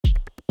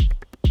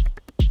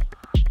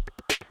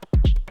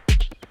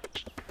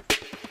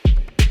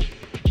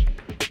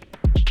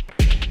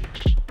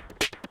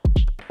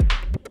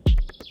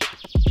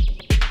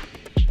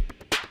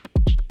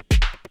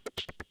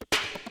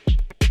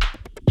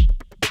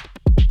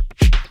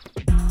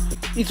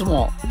いつ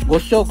もご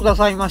視聴くだ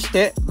さいまし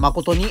て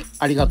誠に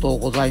ありがとう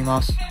ござい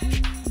ます。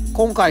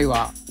今回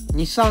は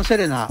日産セ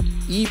レナ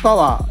e パ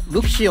ワー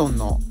ルクシオン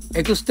の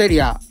エクステ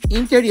リア、イ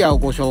ンテリアを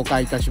ご紹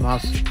介いたしま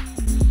す。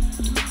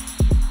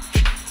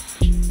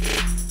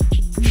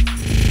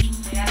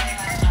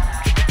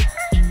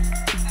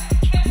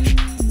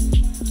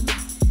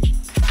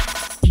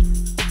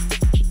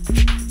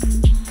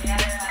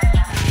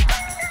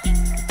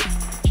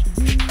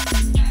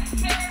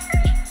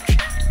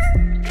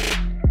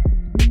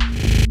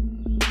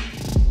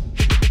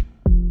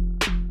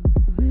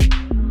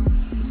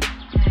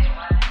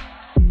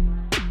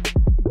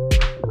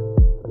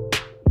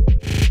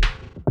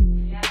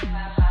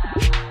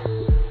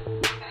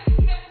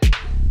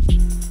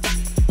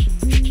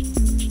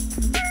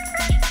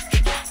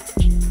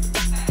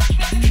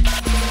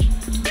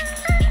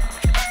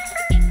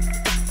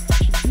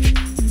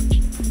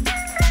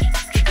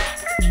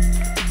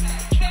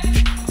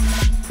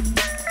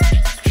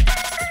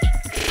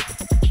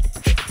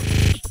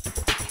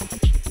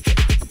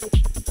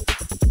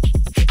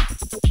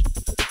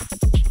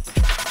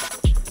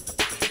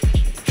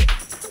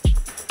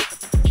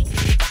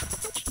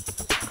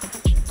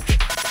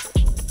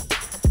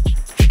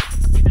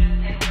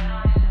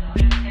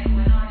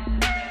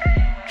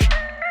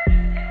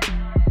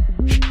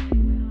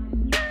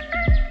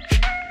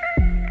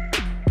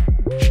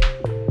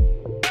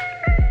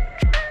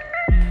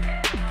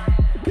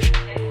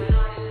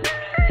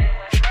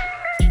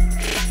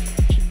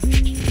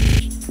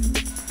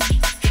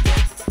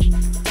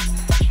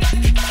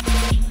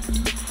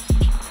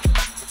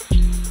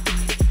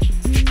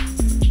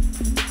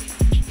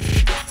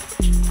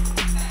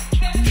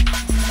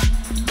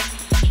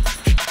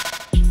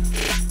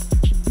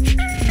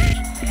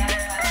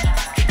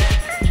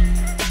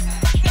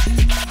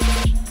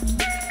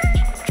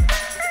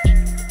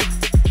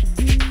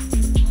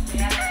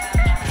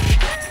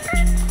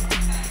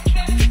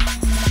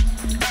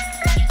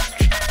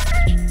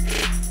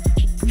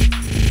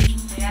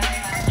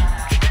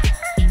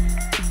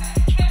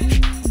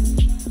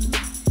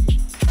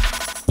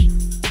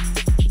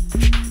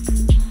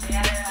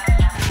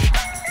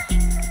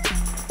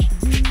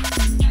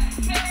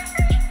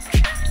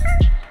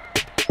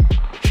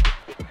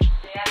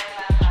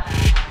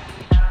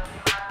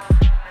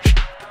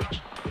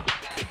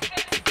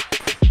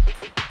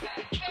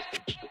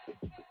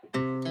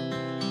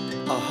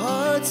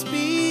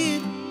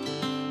Speed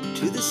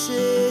to the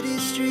city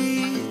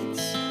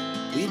streets,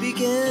 we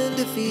began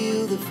to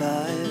feel the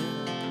fire.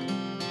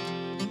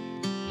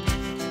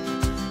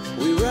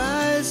 We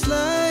rise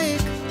like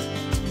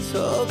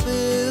tall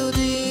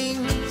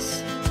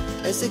buildings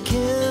as the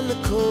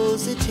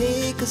chemicals they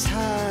take us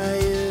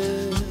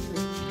higher.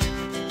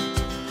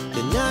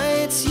 The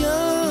night's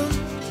young,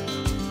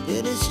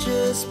 it has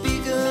just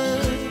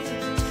begun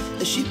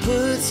as she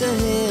puts her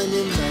hand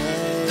in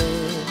mine.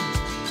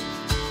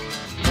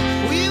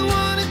 We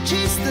wanna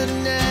chase the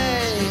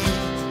night,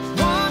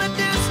 wanna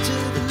dance to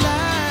the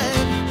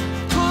light,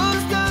 pull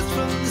the stars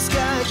from the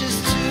sky,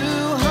 just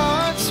two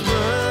hearts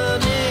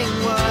running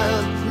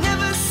wild.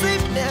 Never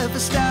sleep, never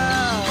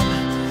stop,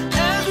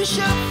 as we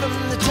shout from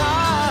the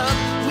top.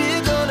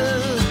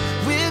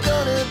 We're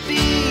gonna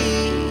be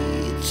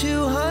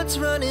two hearts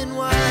running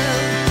wild.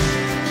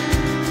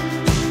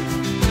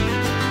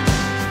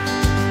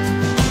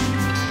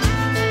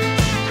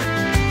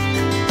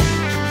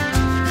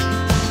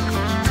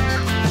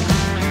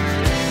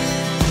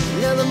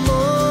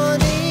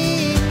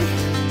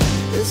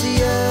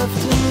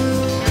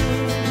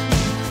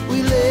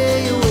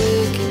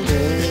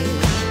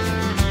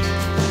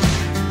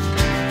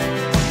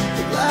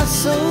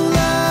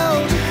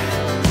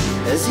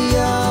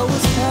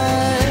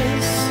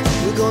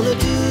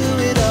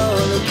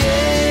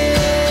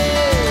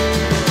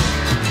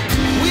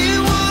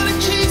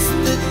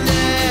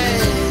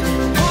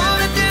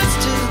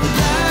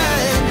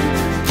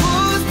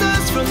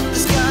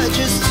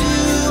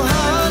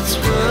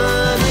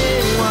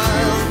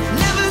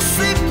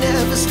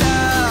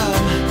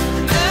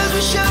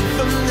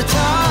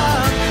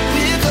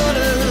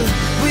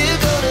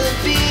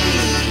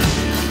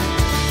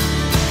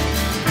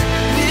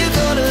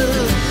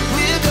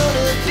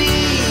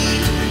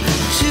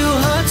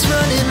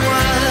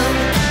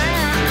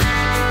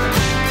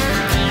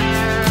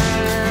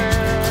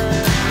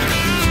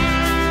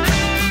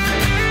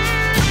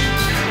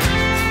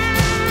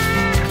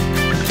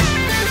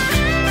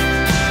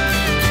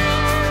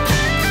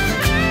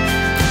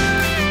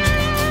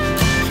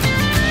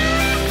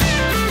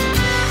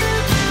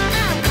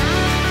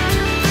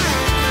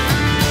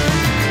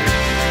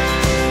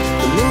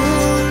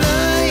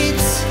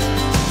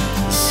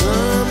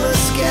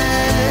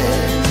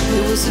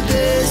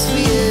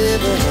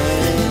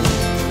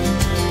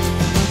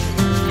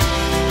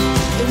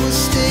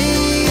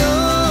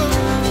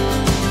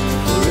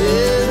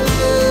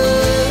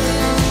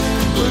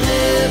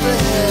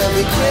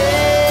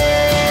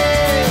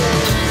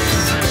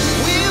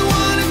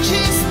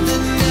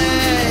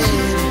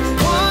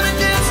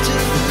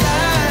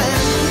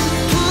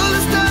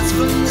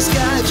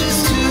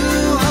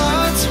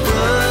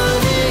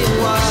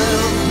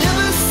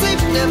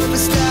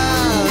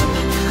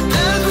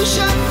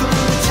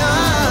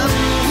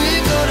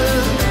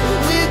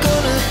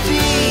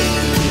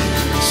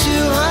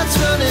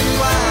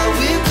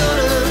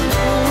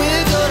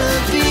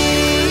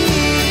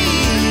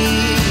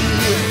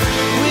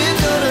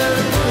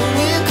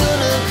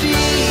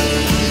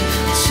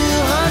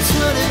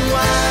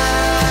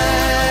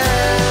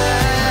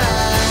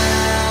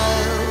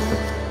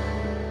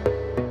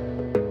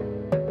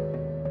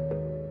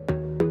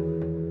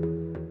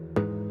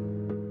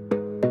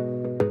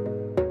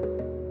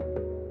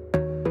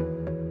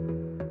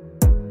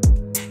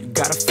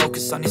 gotta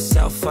focus on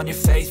yourself, on your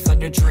faith,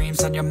 on your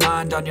dreams, on your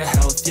mind, on your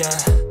health, yeah.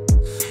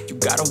 You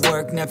gotta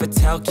work, never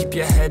tell, keep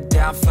your head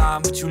down,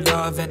 find what you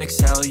love and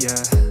excel,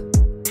 yeah.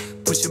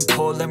 Push and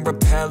pull and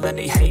repel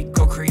any hate,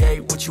 go create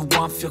what you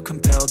want, feel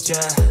compelled,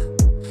 yeah.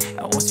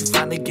 And once you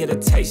finally get a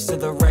taste of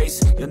the race,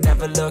 you'll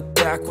never look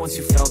back once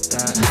you felt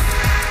that.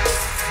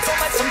 Don't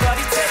let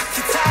somebody take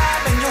your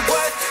time and your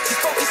worth,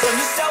 just focus on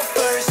yourself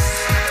first.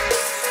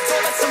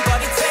 Don't let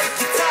somebody take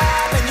your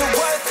time and your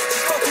worth,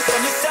 just focus on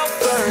yourself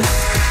first.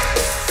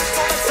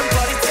 Don't let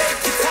somebody take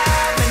your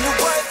time and your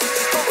worth,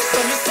 just focus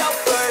on yourself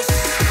first.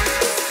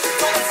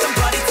 Don't let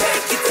somebody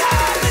take your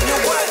time and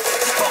your worth,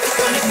 just focus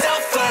on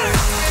yourself first.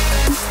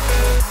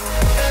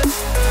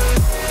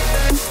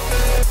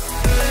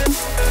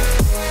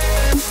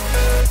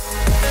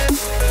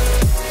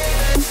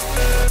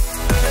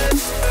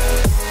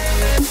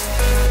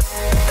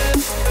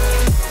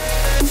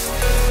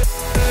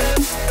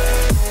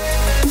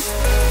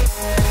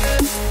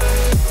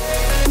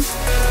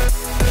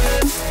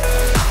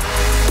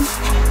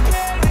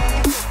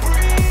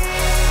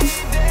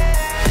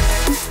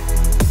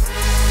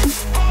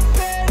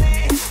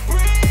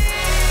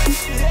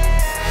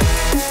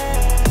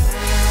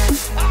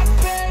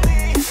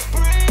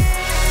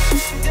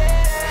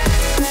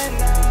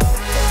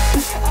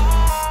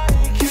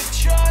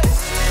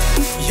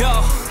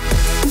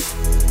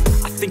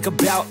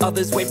 About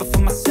others way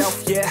before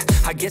myself, yeah.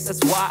 I guess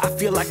that's why I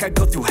feel like I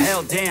go through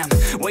hell, damn.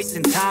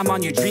 Wasting time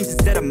on your dreams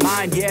instead of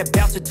mine, yeah.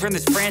 About to turn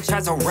this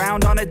franchise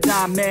around on a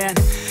dime, man.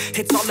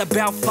 It's all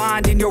about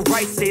finding your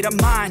right state of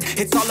mind.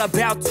 It's all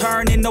about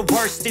turning the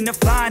worst into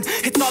fine.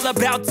 It's all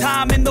about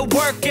time and the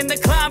work and the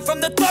climb. From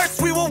the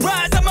thirst we will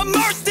rise, I'm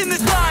immersed in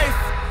this life.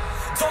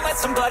 Don't let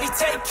somebody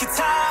take your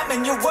time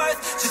and your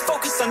worth, just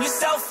focus on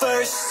yourself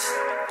first.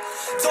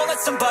 Don't let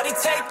somebody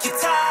take your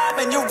time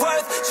and your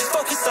worth, just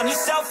focus on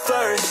yourself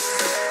first.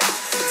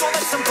 Don't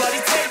let somebody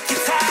take your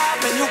time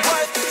and your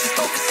worth, just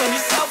focus on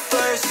yourself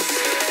first.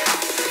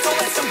 Don't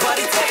let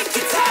somebody take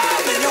your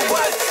time and your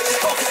worth, just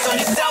focus on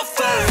yourself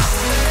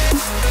first.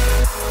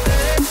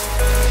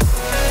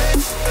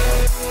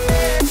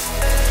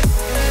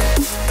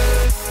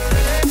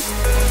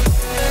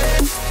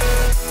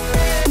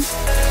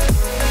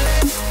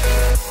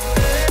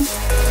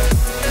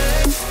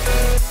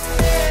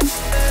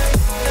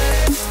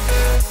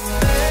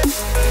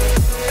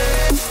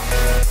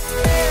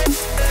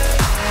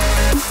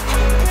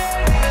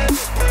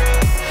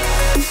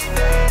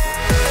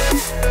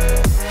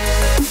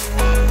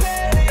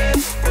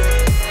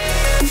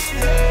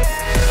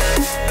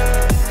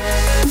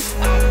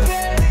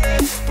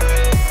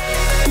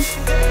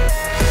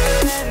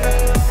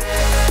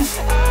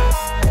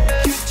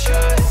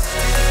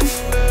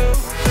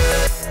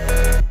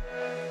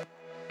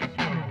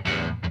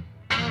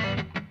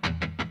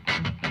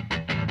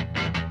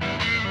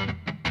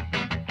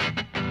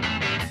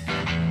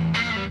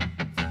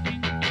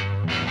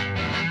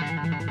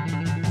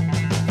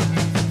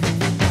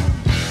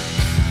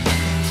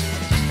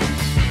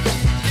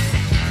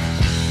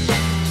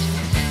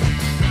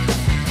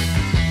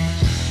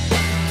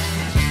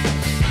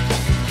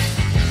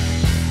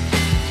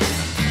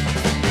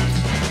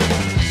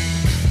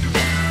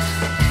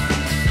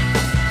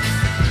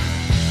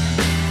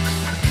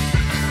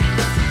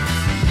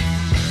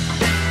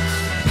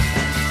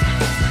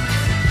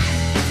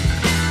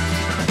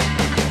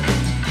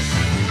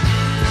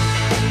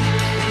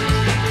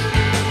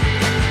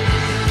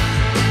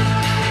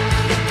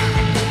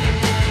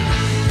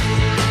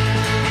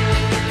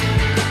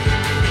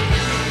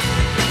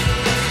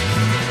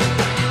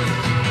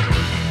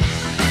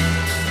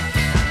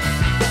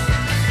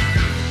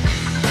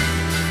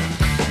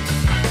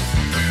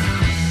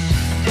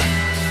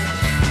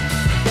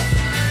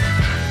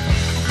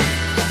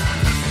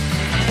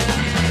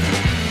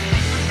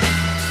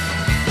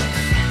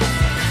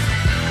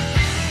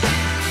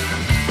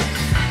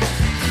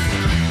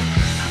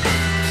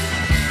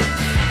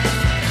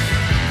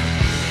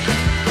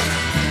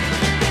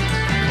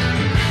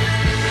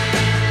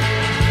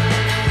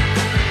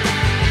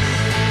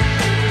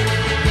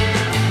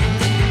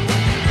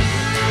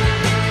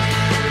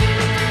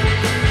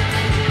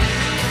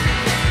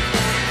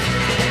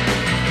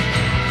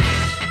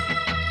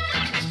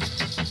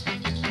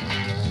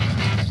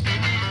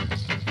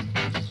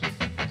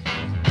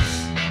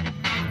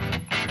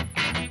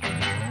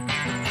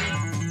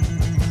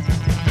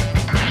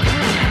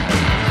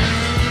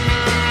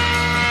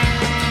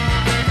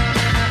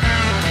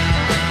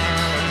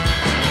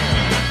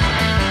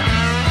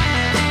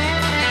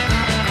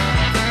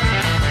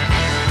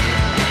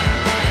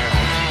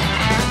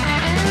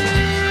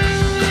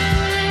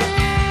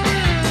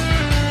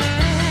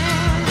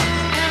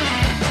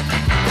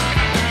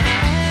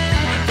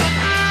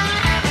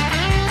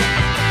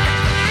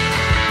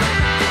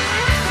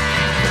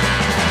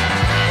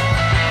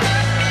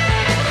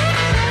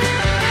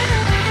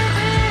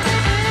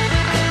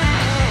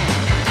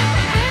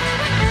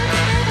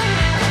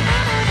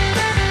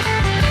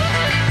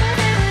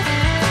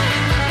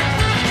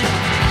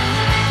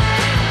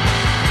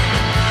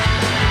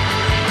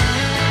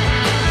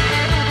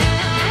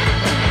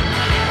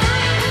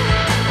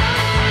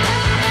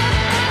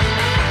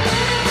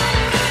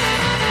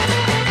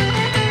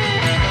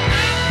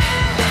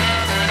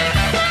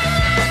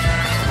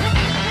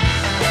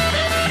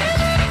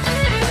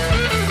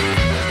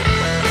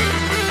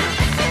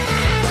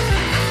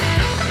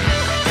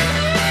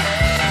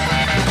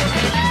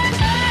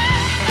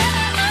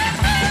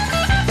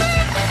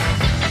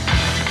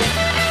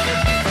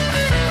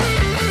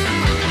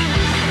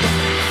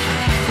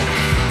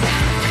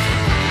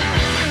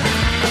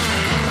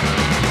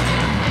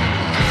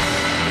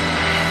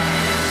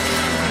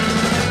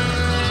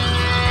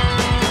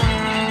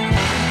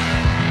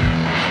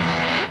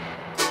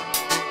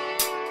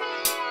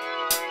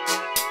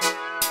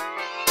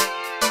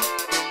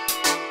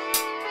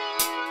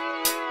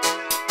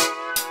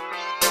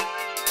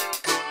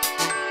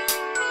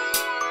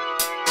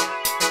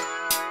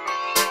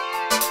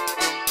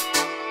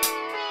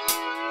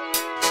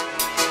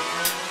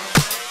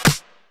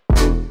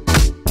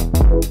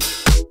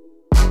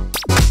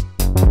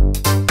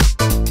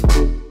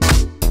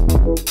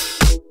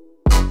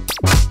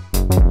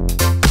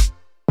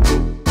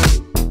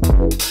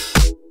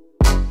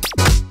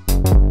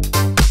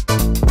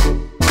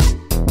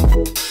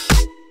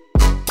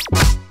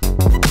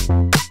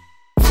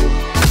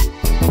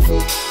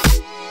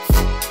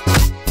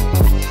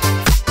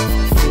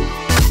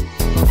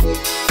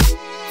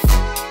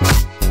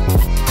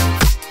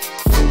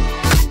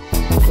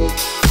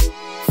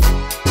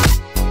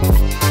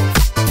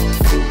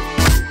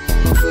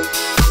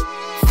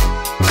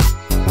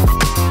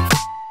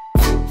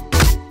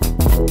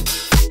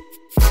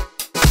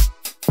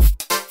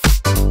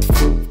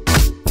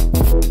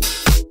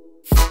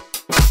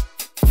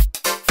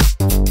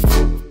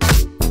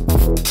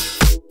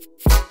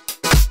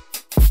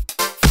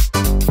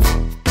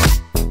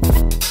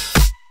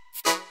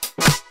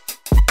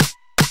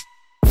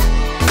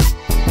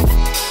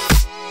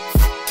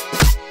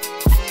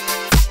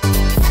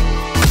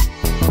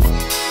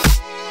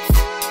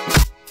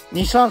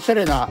 日産セ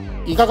レナ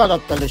いかがだ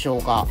ったでしょ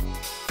うか。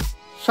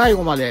最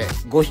後まで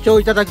ご視聴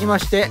いただきま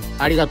して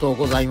ありがとう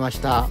ございまし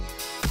た。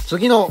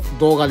次の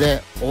動画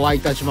でお会い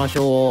いたしまし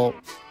ょ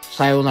う。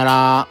さような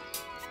ら。